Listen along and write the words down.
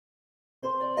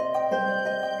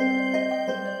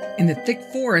In the thick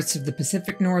forests of the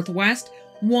Pacific Northwest,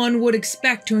 one would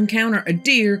expect to encounter a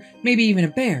deer, maybe even a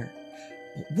bear.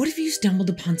 But what if you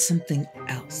stumbled upon something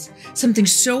else? Something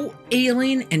so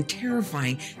alien and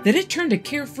terrifying that it turned a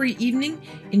carefree evening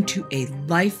into a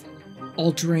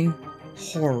life-altering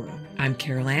horror. I'm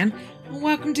Carol Ann, and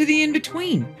welcome to the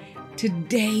In-Between.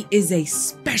 Today is a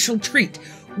special treat.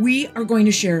 We are going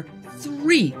to share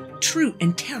 3 true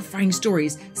and terrifying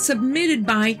stories submitted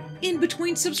by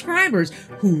InBetween subscribers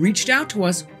who reached out to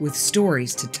us with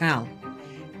stories to tell.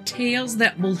 Tales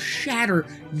that will shatter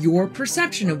your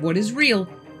perception of what is real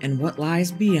and what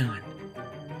lies beyond.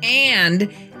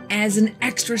 And as an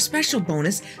extra special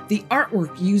bonus, the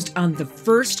artwork used on the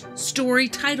first story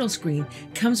title screen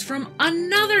comes from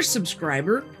another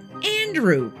subscriber,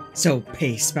 Andrew. So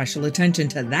pay special attention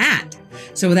to that.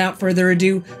 So without further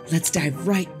ado, let's dive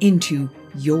right into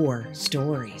your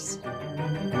stories.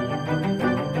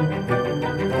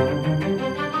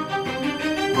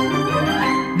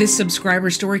 This subscriber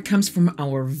story comes from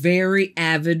our very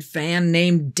avid fan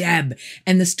named Deb,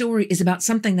 and the story is about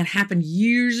something that happened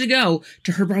years ago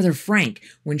to her brother Frank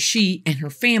when she and her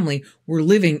family were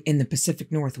living in the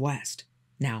Pacific Northwest.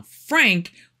 Now,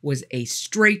 Frank was a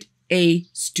straight A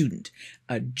student,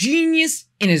 a genius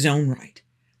in his own right.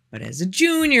 But as a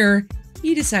junior,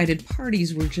 he decided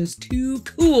parties were just too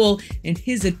cool and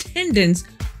his attendance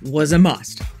was a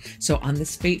must. So on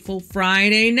this fateful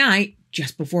Friday night,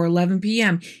 just before 11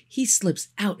 p.m., he slips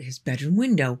out his bedroom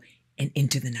window and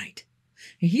into the night.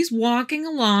 He's walking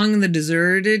along the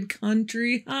deserted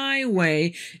country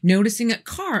highway, noticing a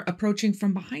car approaching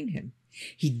from behind him.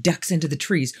 He ducks into the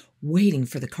trees, waiting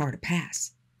for the car to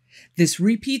pass. This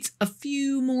repeats a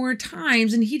few more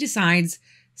times, and he decides,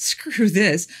 screw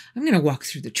this, I'm going to walk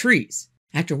through the trees.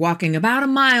 After walking about a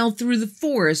mile through the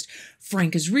forest,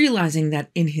 Frank is realizing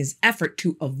that in his effort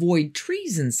to avoid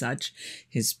trees and such,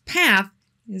 his path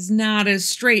is not as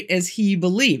straight as he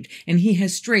believed, and he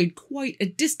has strayed quite a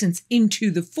distance into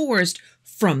the forest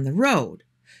from the road.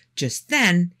 Just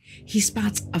then, he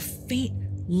spots a faint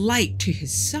light to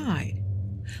his side.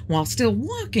 While still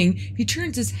walking, he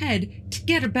turns his head to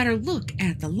get a better look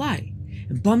at the light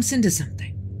and bumps into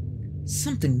something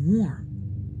warm.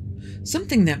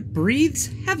 Something that breathes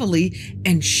heavily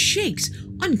and shakes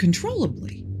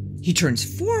uncontrollably. He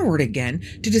turns forward again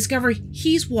to discover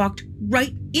he's walked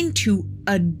right into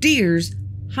a deer's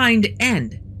hind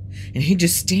end. And he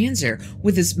just stands there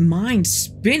with his mind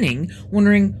spinning,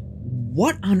 wondering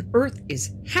what on earth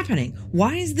is happening?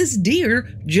 Why is this deer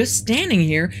just standing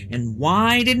here, and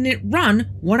why didn't it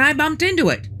run when I bumped into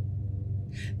it?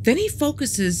 Then he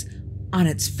focuses on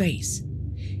its face.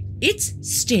 It's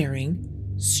staring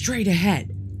straight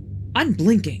ahead,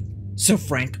 unblinking, so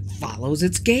Frank follows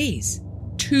its gaze.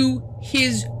 To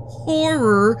his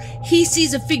horror, he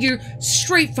sees a figure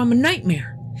straight from a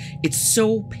nightmare. It's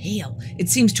so pale, it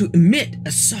seems to emit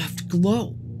a soft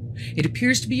glow. It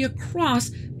appears to be a cross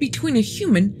between a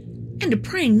human and a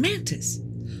praying mantis.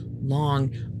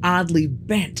 Long, oddly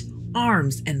bent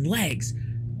arms and legs,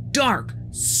 dark,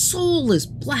 soulless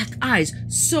black eyes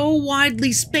so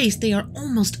widely spaced they are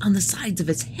almost on the sides of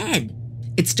its head.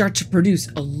 It starts to produce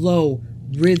a low,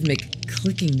 rhythmic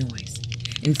clicking noise,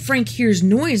 and Frank hears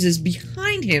noises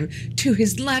behind him to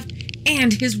his left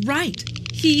and his right.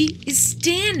 He is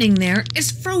standing there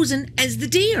as frozen as the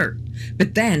deer.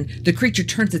 But then the creature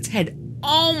turns its head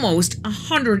almost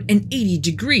 180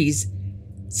 degrees,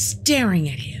 staring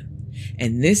at him,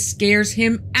 and this scares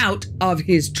him out of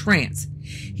his trance.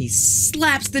 He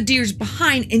slaps the deer's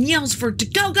behind and yells for it to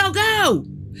go, go, go!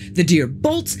 The deer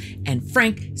bolts, and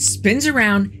Frank spins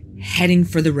around, heading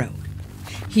for the road.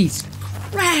 He's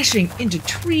crashing into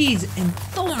trees and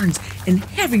thorns and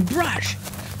heavy brush,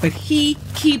 but he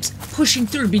keeps pushing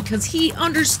through because he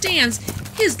understands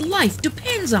his life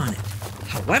depends on it.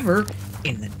 However,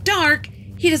 in the dark,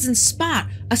 he doesn't spot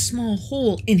a small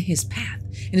hole in his path,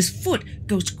 and his foot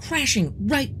goes crashing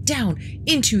right down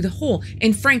into the hole,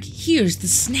 and Frank hears the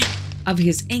snap of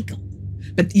his ankle.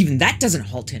 But even that doesn't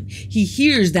halt him. He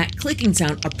hears that clicking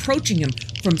sound approaching him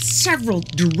from several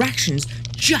directions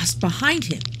just behind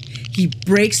him. He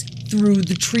breaks through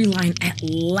the tree line at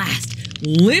last,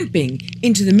 limping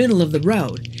into the middle of the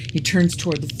road. He turns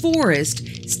toward the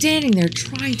forest, standing there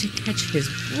trying to catch his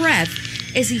breath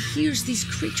as he hears these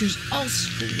creatures all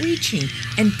screeching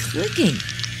and clicking.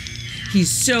 He's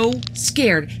so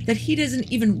scared that he doesn't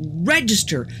even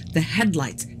register the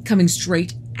headlights coming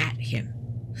straight at him.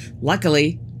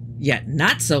 Luckily, yet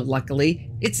not so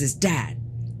luckily, it's his dad,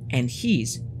 and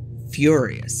he's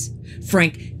furious.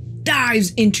 Frank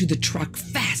dives into the truck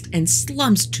fast and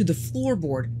slumps to the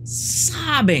floorboard,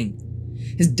 sobbing.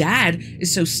 His dad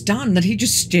is so stunned that he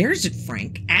just stares at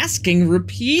Frank, asking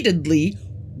repeatedly,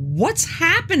 "What's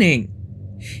happening?"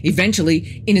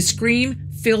 Eventually, in a scream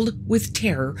filled with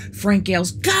terror, Frank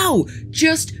yells, "Go!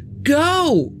 Just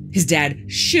go!" His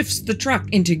dad shifts the truck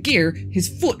into gear, his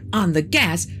foot on the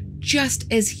gas, just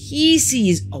as he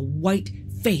sees a white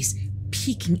face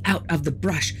peeking out of the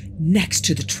brush next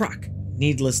to the truck.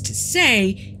 Needless to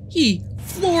say, he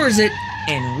floors it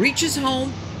and reaches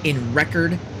home in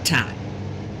record time.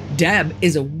 Deb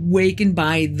is awakened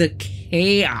by the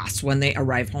chaos when they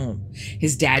arrive home.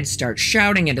 His dad starts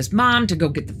shouting at his mom to go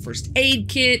get the first aid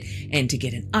kit and to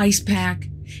get an ice pack.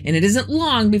 And it isn't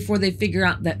long before they figure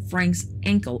out that Frank's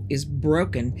ankle is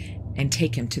broken and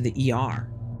take him to the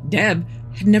ER. Deb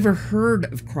had never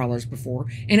heard of crawlers before,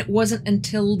 and it wasn't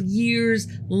until years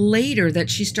later that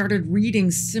she started reading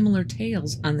similar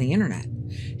tales on the internet.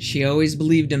 She always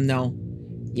believed him, though.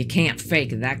 You can't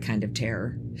fake that kind of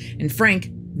terror. And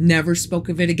Frank never spoke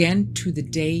of it again to the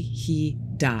day he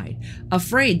died,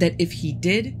 afraid that if he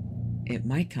did, it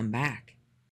might come back.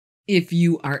 If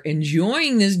you are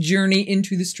enjoying this journey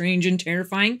into the strange and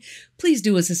terrifying, please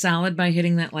do us a solid by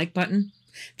hitting that like button.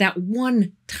 That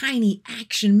one tiny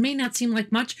action may not seem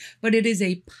like much, but it is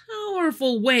a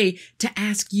powerful way to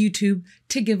ask YouTube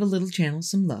to give a little channel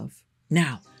some love.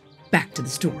 Now, back to the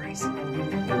stories.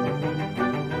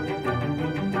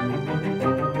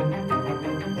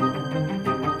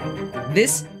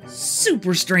 This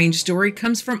super strange story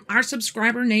comes from our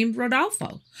subscriber named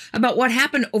Rodolfo about what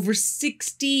happened over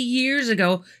 60 years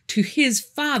ago to his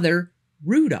father,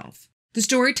 Rudolph. The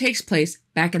story takes place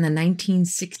back in the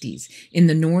 1960s in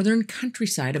the northern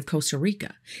countryside of Costa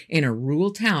Rica, in a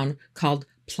rural town called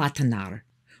Platanar,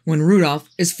 when Rudolph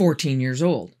is 14 years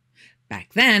old.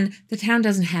 Back then, the town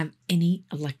doesn't have any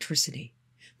electricity.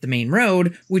 The main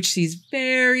road, which sees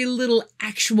very little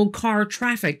actual car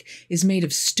traffic, is made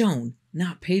of stone,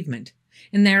 not pavement,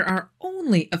 and there are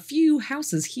only a few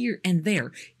houses here and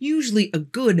there, usually a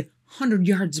good 100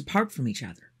 yards apart from each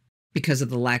other. Because of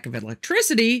the lack of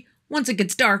electricity, once it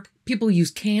gets dark, people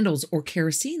use candles or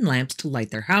kerosene lamps to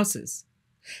light their houses.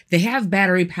 They have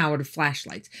battery-powered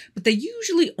flashlights, but they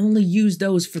usually only use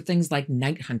those for things like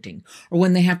night hunting or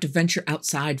when they have to venture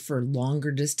outside for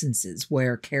longer distances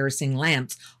where kerosene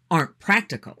lamps aren't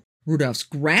practical. Rudolph's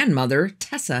grandmother,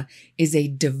 Tessa, is a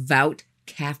devout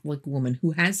Catholic woman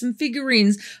who has some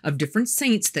figurines of different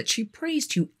saints that she prays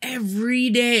to every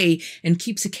day and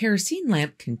keeps a kerosene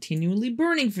lamp continually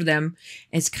burning for them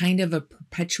as kind of a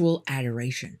perpetual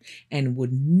adoration, and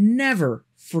would never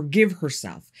forgive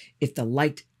herself if the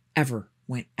light ever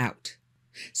went out.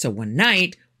 So one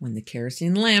night, when the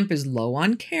kerosene lamp is low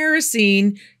on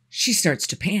kerosene, she starts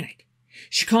to panic.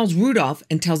 She calls Rudolph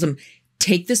and tells him,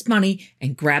 "Take this money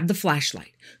and grab the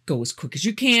flashlight. Go as quick as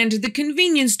you can to the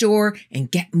convenience store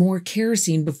and get more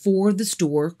kerosene before the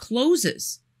store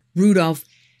closes." Rudolph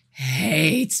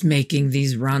hates making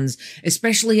these runs,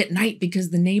 especially at night, because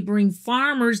the neighboring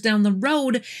farmers down the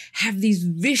road have these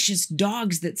vicious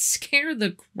dogs that scare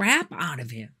the crap out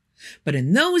of him. But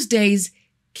in those days,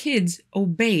 kids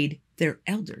obeyed their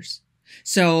elders.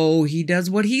 So he does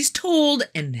what he's told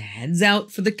and heads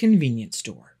out for the convenience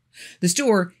store. The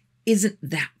store isn't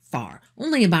that far,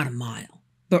 only about a mile,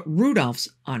 but Rudolph's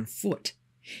on foot.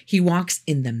 He walks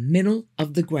in the middle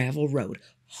of the gravel road,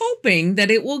 hoping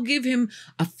that it will give him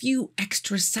a few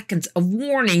extra seconds of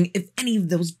warning if any of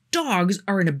those dogs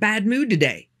are in a bad mood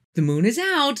today. The moon is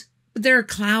out, but there are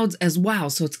clouds as well,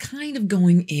 so it's kind of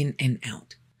going in and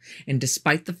out. And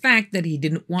despite the fact that he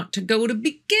didn't want to go to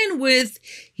begin with,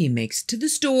 he makes it to the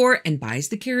store and buys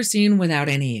the kerosene without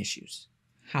any issues.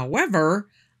 However,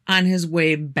 on his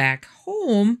way back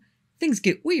home, things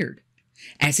get weird.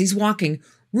 As he's walking,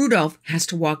 Rudolph has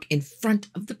to walk in front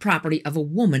of the property of a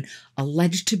woman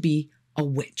alleged to be a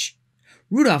witch.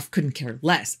 Rudolph couldn't care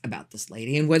less about this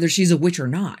lady and whether she's a witch or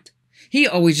not. He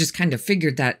always just kind of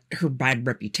figured that her bad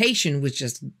reputation was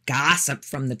just gossip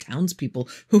from the townspeople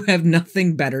who have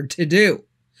nothing better to do.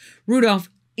 Rudolph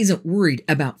isn't worried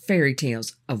about fairy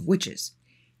tales of witches.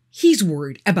 He's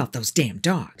worried about those damn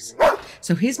dogs.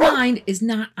 So his mind is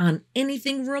not on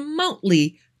anything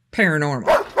remotely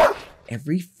paranormal.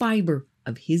 Every fiber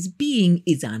of his being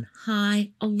is on high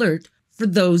alert for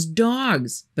those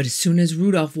dogs. But as soon as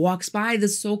Rudolph walks by the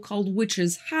so-called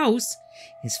witch's house,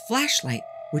 his flashlight,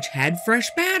 which had fresh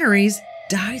batteries,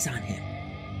 dies on him.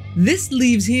 This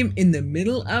leaves him in the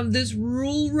middle of this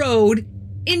rural road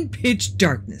in pitch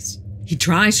darkness. He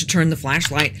tries to turn the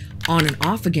flashlight on and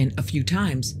off again a few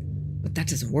times, but that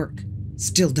doesn't work.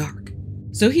 Still dark.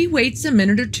 So he waits a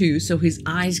minute or two so his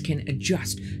eyes can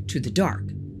adjust to the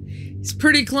dark. He's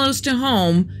pretty close to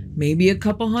home, maybe a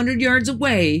couple 100 yards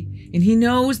away, and he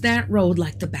knows that road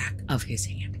like the back of his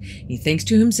hand. He thinks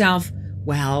to himself,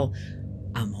 well,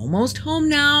 I'm almost home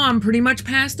now. I'm pretty much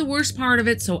past the worst part of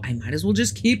it, so I might as well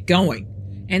just keep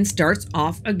going, and starts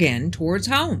off again towards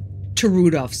home. To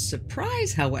Rudolph's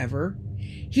surprise, however,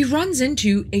 he runs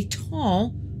into a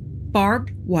tall,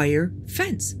 barbed wire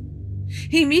fence.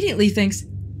 He immediately thinks,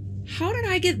 how did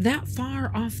I get that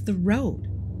far off the road?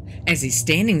 As he's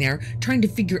standing there trying to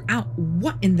figure out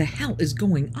what in the hell is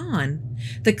going on,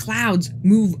 the clouds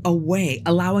move away,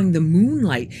 allowing the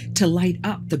moonlight to light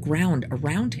up the ground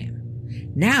around him.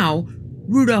 Now,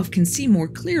 Rudolph can see more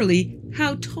clearly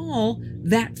how tall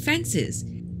that fence is.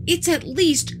 It's at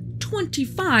least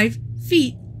 25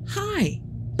 feet high.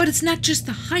 But it's not just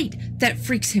the height that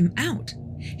freaks him out.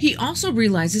 He also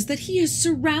realizes that he is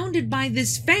surrounded by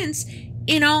this fence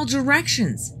in all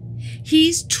directions.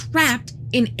 He's trapped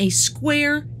in a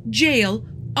square jail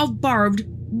of barbed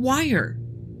wire.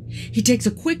 He takes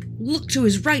a quick look to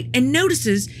his right and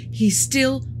notices he's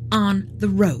still on the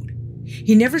road.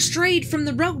 He never strayed from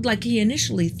the road like he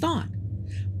initially thought.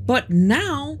 But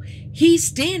now he's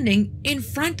standing in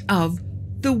front of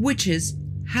the witch's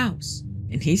house.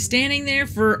 And he's standing there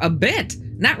for a bit,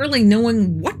 not really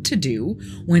knowing what to do,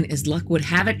 when, as luck would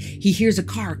have it, he hears a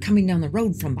car coming down the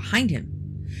road from behind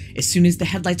him. As soon as the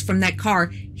headlights from that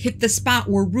car hit the spot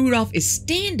where Rudolph is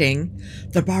standing,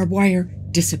 the barbed wire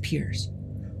disappears.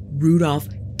 Rudolph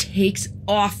takes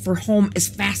off for home as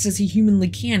fast as he humanly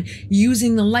can,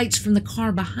 using the lights from the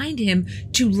car behind him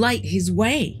to light his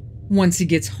way. Once he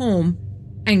gets home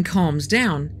and calms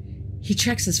down, he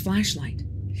checks his flashlight.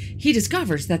 He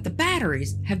discovers that the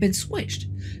batteries have been switched,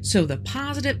 so the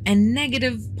positive and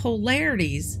negative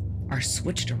polarities are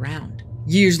switched around.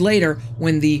 Years later,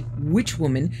 when the witch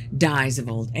woman dies of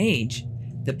old age,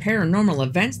 the paranormal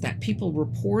events that people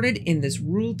reported in this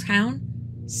rural town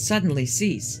suddenly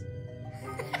cease.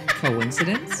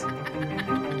 Coincidence?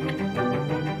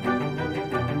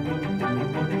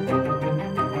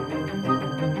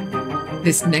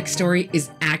 This next story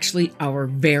is actually our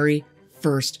very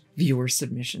first viewer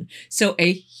submission. So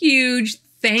a huge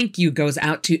thank you goes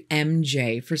out to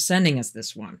MJ for sending us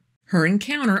this one. Her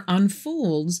encounter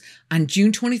unfolds on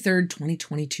June 23rd,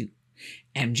 2022.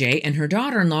 MJ and her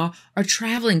daughter-in-law are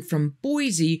traveling from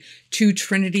Boise to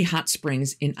Trinity Hot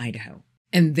Springs in Idaho.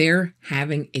 And they're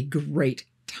having a great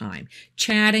time,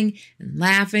 chatting and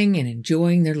laughing and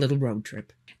enjoying their little road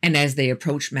trip. And as they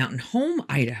approach Mountain Home,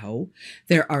 Idaho,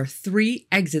 there are 3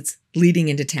 exits leading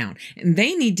into town, and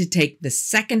they need to take the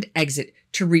second exit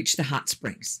to reach the hot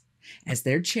springs. As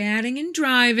they're chatting and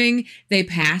driving, they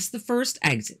pass the first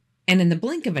exit, and in the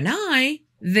blink of an eye,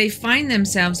 they find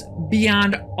themselves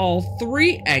beyond all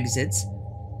 3 exits,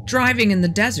 driving in the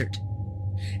desert.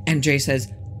 MJ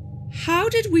says, "How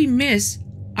did we miss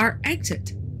our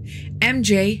exit?"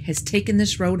 MJ has taken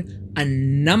this road a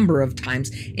number of times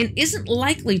and isn't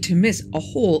likely to miss a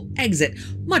whole exit,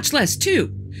 much less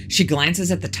 2. She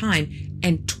glances at the time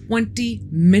and 20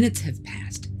 minutes have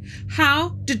passed. How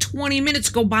did 20 minutes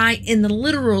go by in the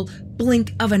literal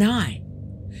blink of an eye?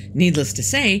 Needless to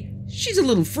say, she's a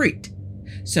little freaked.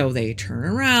 So they turn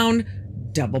around,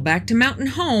 double back to Mountain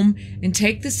Home, and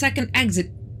take the second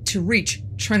exit to reach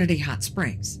Trinity Hot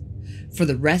Springs. For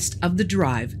the rest of the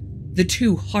drive, the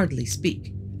two hardly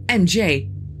speak. MJ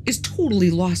is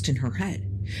totally lost in her head.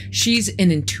 She's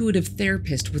an intuitive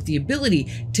therapist with the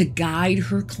ability to guide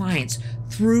her clients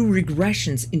through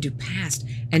regressions into past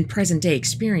and present day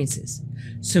experiences.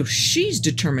 So she's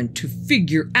determined to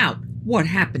figure out what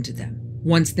happened to them.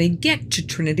 Once they get to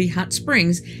Trinity Hot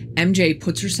Springs, MJ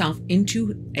puts herself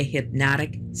into a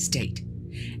hypnotic state.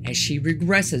 As she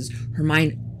regresses, her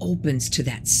mind opens to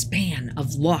that span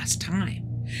of lost time.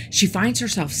 She finds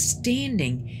herself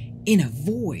standing in a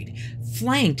void,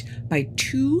 flanked by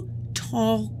 2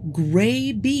 tall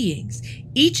gray beings,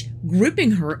 each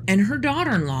gripping her and her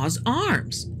daughter-in-law's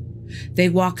arms. They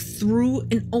walk through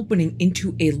an opening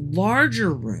into a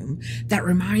larger room that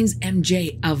reminds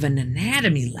MJ of an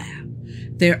anatomy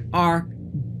lab. There are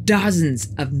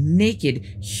dozens of naked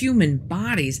human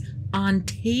bodies on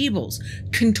tables,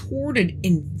 contorted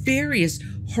in various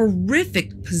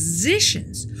horrific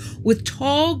positions, with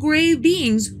tall gray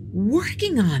beings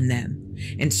working on them,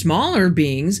 and smaller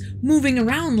beings moving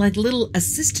around like little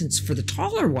assistants for the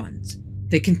taller ones.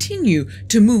 They continue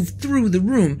to move through the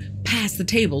room, past the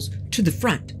tables, to the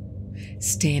front.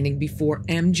 Standing before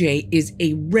MJ is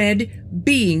a red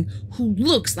being who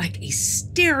looks like a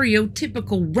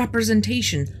stereotypical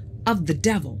representation of the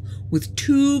devil, with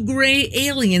 2 gray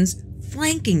aliens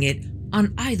flanking it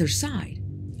on either side.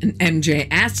 And MJ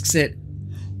asks it,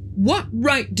 What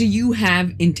right do you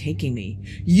have in taking me?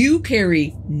 You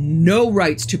carry no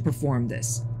rights to perform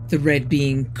this. The red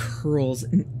being curls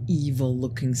an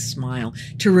evil-looking smile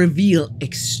to reveal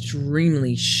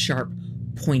extremely sharp,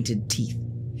 pointed teeth.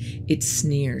 It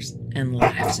sneers and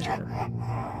laughs at her.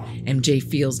 MJ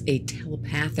feels a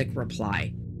telepathic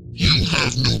reply. You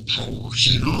have no power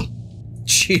here.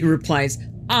 She replies,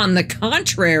 on the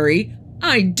contrary,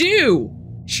 I do.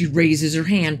 She raises her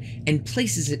hand and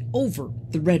places it over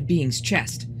the red being's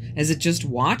chest, as it just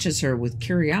watches her with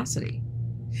curiosity.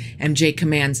 MJ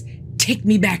commands, take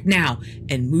me back now,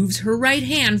 and moves her right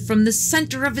hand from the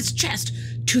center of its chest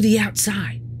to the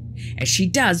outside. As she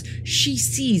does, she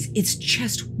sees its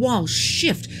chest wall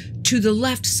shift to the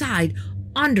left side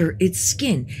under its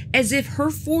skin, as if her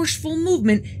forceful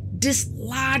movement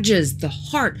dislodges the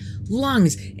heart,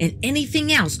 lungs, and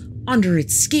anything else under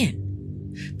its skin.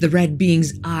 The red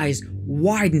being's eyes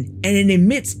widen and it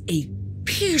emits a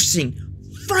piercing,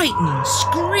 frightening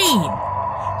scream.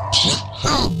 Put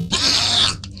her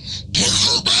back! Put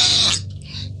her back!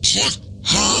 Put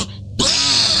her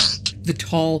back! The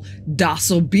tall,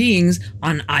 docile beings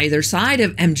on either side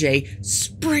of MJ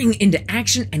spring into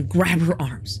action and grab her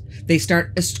arms. They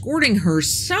start escorting her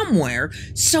somewhere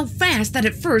so fast that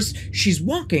at first she's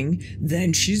walking,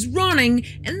 then she's running,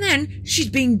 and then she's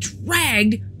being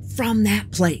dragged from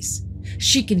that place.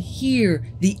 She can hear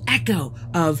the echo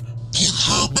of Put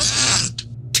her back!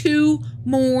 2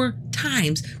 more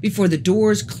times before the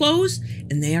doors close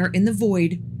and they are in the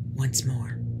void once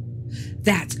more.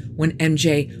 That's when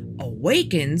MJ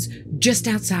awakens just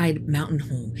outside Mountain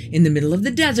Home in the middle of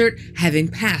the desert, having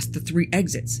passed the 3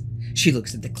 exits. She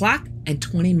looks at the clock and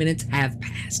 20 minutes have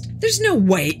passed. There's no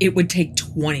way it would take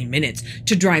 20 minutes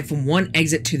to drive from one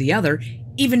exit to the other,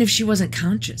 even if she wasn't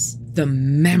conscious. The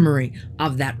memory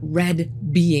of that red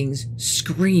being's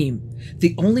scream,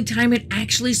 the only time it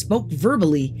actually spoke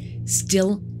verbally,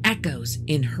 still echoes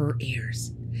in her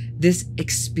ears. This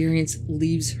experience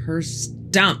leaves her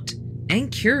stumped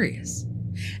and curious.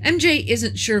 MJ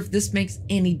isn't sure if this makes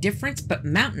any difference, but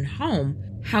Mountain Home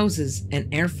houses an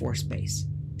Air Force base.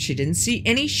 She didn't see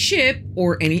any ship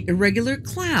or any irregular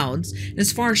clouds, and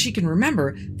as far as she can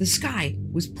remember, the sky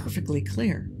was perfectly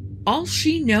clear. All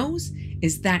she knows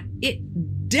is that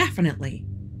it definitely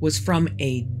was from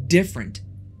a different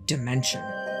dimension.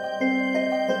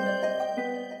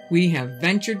 We have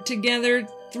ventured together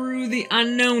through the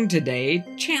unknown today,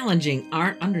 challenging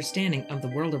our understanding of the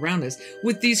world around us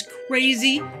with these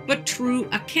crazy but true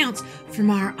accounts from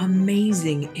our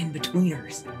amazing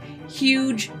InBetweeners.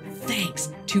 Huge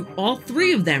thanks to all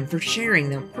 3 of them for sharing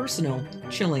their personal,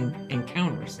 chilling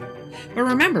encounters. But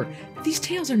remember, these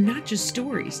tales are not just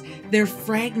stories. They're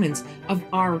fragments of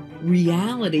our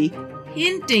reality,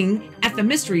 hinting at the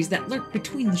mysteries that lurk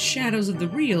between the shadows of the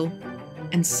real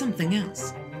and something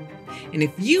else. And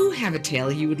if you have a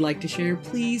tale you would like to share,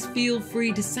 please feel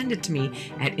free to send it to me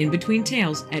at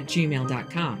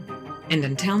inbetweentales@gmail.com. And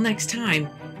until next time,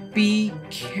 be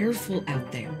careful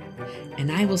out there.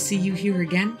 And I will see you here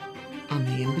again on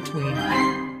the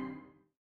In-Between.